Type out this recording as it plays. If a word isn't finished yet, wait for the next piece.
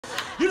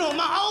You know,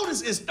 my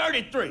oldest is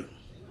 33.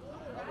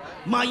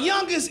 My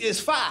youngest is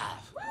 5.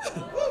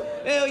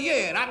 Hell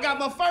yeah, and I got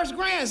my first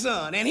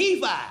grandson, and he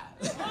 5.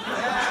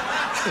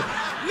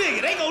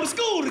 Nigga, they go to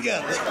school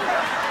together.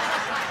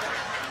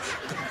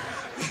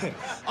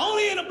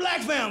 Only in a black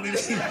family.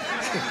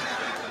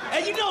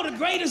 And you know the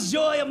greatest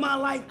joy of my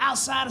life,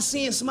 outside of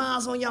seeing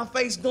smiles on y'all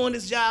face doing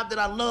this job that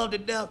I love to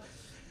death,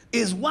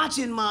 is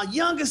watching my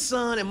youngest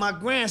son and my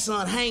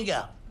grandson hang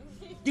out.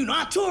 You know,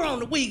 I tour on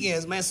the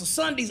weekends, man, so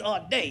Sundays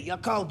all day. I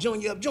call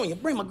Junior up, Junior,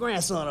 bring my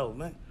grandson over,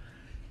 man.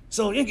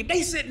 So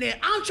they sitting there,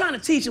 I'm trying to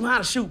teach him how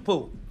to shoot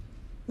pool.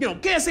 You know,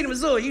 Kansas City,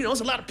 Missouri, you know,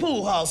 it's a lot of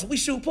pool halls, so we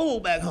shoot pool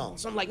back home.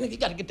 So I'm like, nigga, you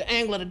gotta get the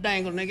angle of the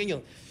dangle, nigga. You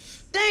know,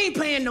 they ain't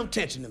paying no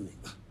attention to me.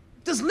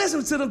 Just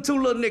listen to them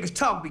two little niggas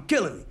talk be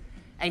killing me.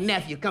 Hey,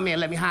 nephew, come here,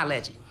 let me holler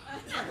at you.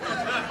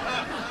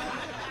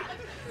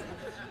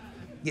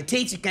 Your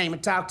teacher came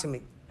and talked to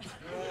me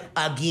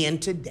again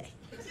today.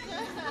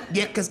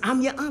 Yeah, 'cause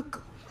I'm your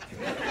uncle.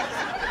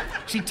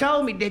 She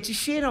told me that you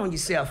shit on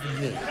yourself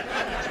again.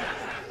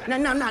 No,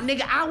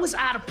 nigga, I was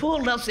out of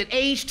pull-ups at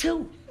age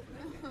 2.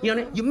 You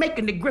know, you're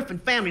making the Griffin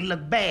family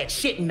look bad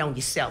shitting on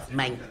yourself,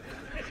 man.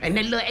 And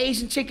that little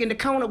Asian chick in the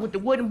corner with the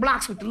wooden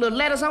blocks with the little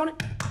letters on it,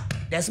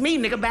 that's me,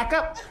 nigga, back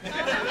up.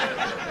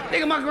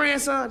 Nigga, my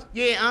grandson,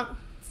 yeah,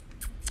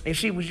 if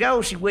she was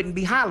yours, she wouldn't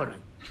be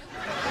hollering.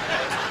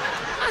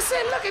 I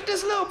said, look at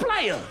this little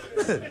player.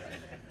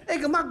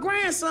 Nigga, my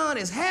grandson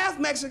is half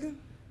Mexican,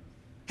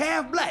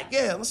 half black.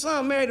 Yeah, my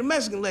son married a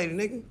Mexican lady,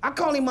 nigga. I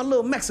call him my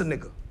little Mexican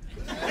nigga.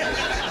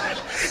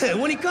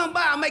 When he come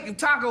by, I make him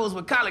tacos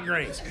with collard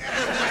greens.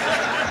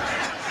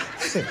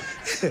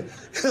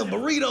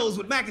 Burritos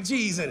with mac and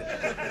cheese in it.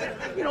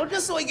 You know,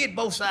 just so he get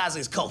both sides of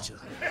his culture.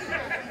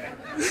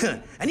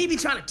 And he be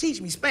trying to teach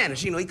me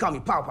Spanish. You know, he call me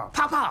Pawpaw.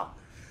 Pawpaw.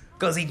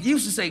 Because he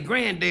used to say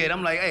granddad.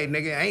 I'm like, hey,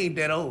 nigga, I ain't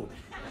that old.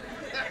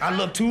 I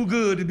look too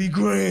good to be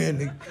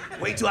grand, nigga.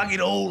 Wait till I get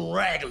old and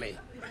raggedy.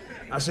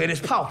 I said, it's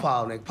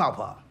Pawpaw, nigga,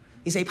 Pawpaw.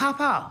 He say,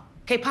 Pawpaw,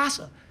 ¿qué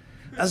pasa?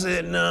 I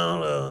said,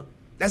 no,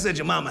 that's at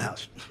your mama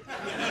house.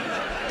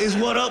 It's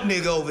what up,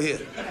 nigga, over here.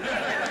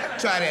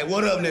 Try that,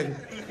 what up, nigga?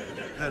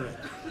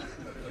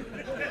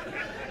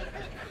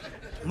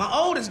 My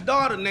oldest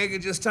daughter,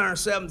 nigga, just turned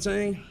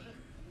 17.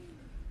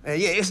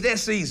 And yeah, it's that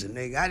season,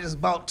 nigga. I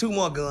just bought 2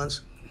 more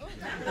guns.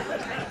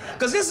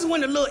 Cause this is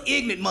when the little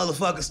ignorant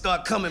motherfuckers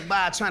start coming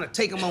by trying to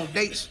take them on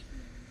dates.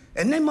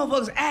 And them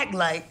motherfuckers act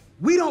like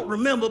we don't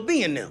remember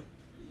being them.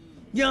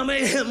 You know what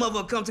I mean? That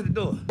motherfucker come to the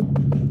door.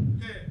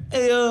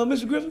 Hey,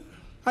 Mr. Griffin,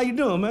 how you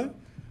doing, man?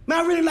 Man,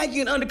 I really like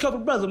you an undercover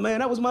brother, man.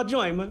 That was my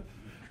joint, man.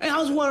 Hey, I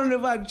was wondering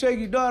if I could take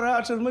your daughter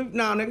out to the movie.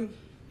 Nah, nigga.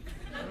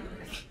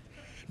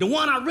 The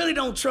one I really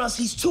don't trust,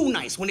 he's too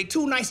nice. When they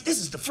too nice, this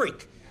is the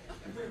freak.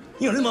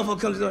 You know, this motherfucker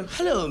comes to the door.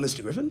 Hello,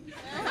 Mr. Griffin.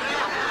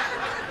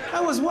 I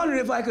was wondering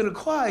if I could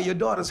acquire your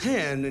daughter's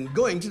hand and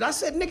going to... I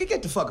said, nigga,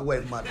 get the fuck away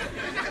from my daughter.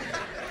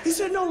 He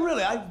said, no,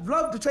 really, I'd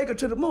love to take her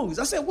to the movies.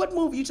 I said, what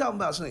movie you talking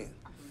about seeing?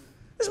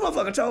 This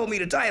motherfucker told me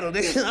the title.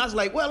 I was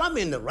like, well, I'm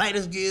in the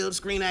Writers Guild,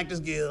 Screen Actors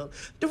Guild,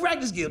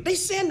 Directors Guild. They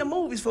send the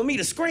movies for me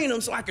to screen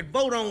them so I could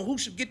vote on who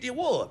should get the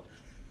award.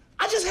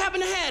 I just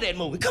happened to have that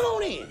movie. Come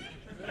on in.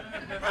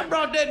 I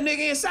brought that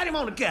nigga in, sat him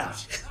on the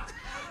couch.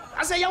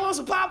 I said, y'all want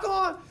some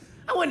popcorn?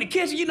 I went in the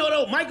kitchen, you know,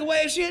 those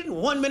microwave shit,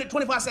 1 minute,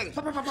 25 seconds.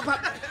 Pop, pop, pop, pop,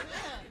 pop.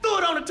 Threw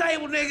it on the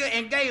table, nigga,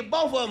 and gave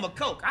both of them a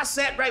Coke. I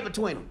sat right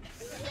between them.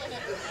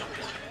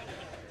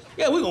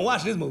 Yeah, we gonna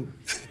watch this movie.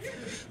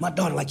 My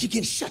daughter like, you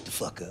can shut the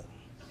fuck up.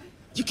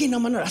 You getting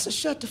on my nerves. I said,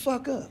 shut the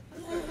fuck up.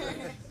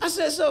 I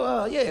said,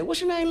 so, yeah,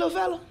 what's your name, little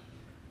fella?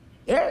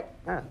 Eric?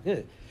 Ah,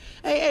 good.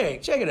 Hey,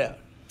 Eric, check it out.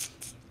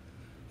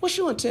 What's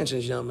your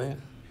intentions, young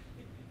man?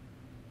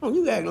 Oh,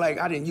 you act like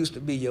I didn't used to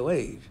be your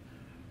age.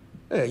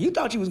 Yeah, you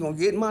thought you was gonna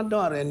get my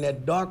daughter in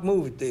that dark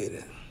movie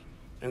theater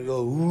and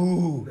go,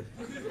 ooh,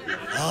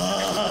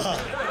 ah,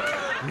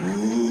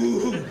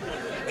 ooh,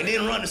 and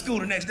then run to school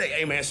the next day.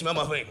 Hey, man, smell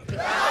my finger.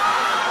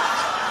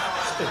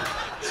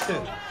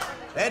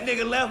 That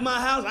nigga left my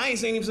house, I ain't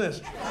seen him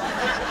since.